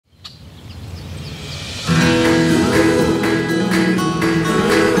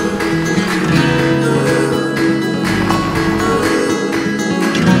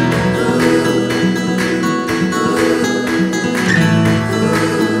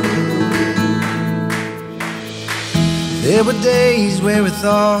There were days where we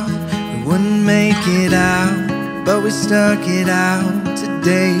thought we wouldn't make it out, but we stuck it out.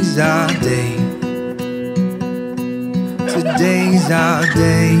 Today's our day. Today's our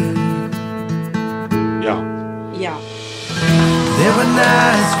day. Ja. Ja. There were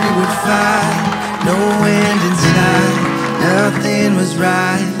nights we would fight, no end in sight, nothing was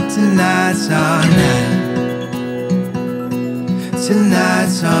right. Tonight's our night.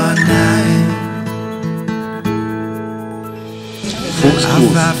 Tonight's our night. I'll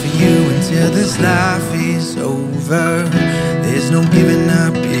fight for you until this life is over. There's no giving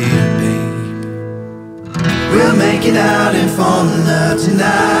up here, babe. We'll make it out and fall in love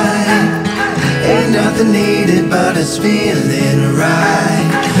tonight. Ain't nothing needed but us feeling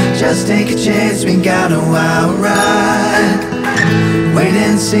right. Just take a chance, we got a wild ride. Wait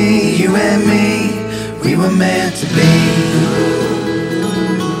and see, you and me, we were meant to be.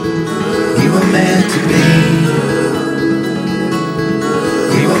 We were meant to be.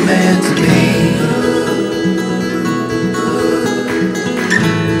 We were meant to be.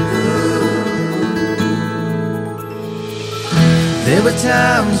 There were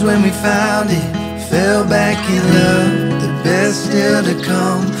times when we found it, fell back in love. The best still to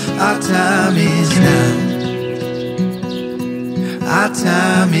come. Our time is now. Our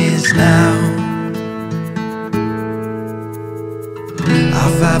time is now.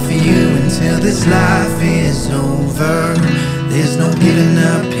 I'll fight for you until this life is over. There's no giving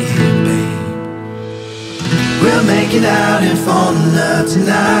up here, babe. We'll make it out and fall in love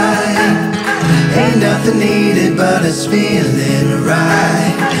tonight. Ain't nothing needed but us feeling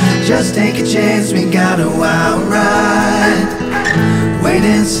right. Just take a chance, we got a wild ride. Wait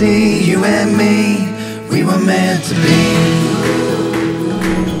and see, you and me, we were meant to be.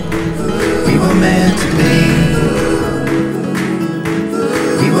 We were meant to be.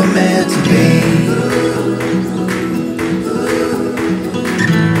 We were meant to be.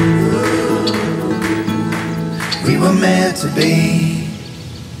 We were meant to be.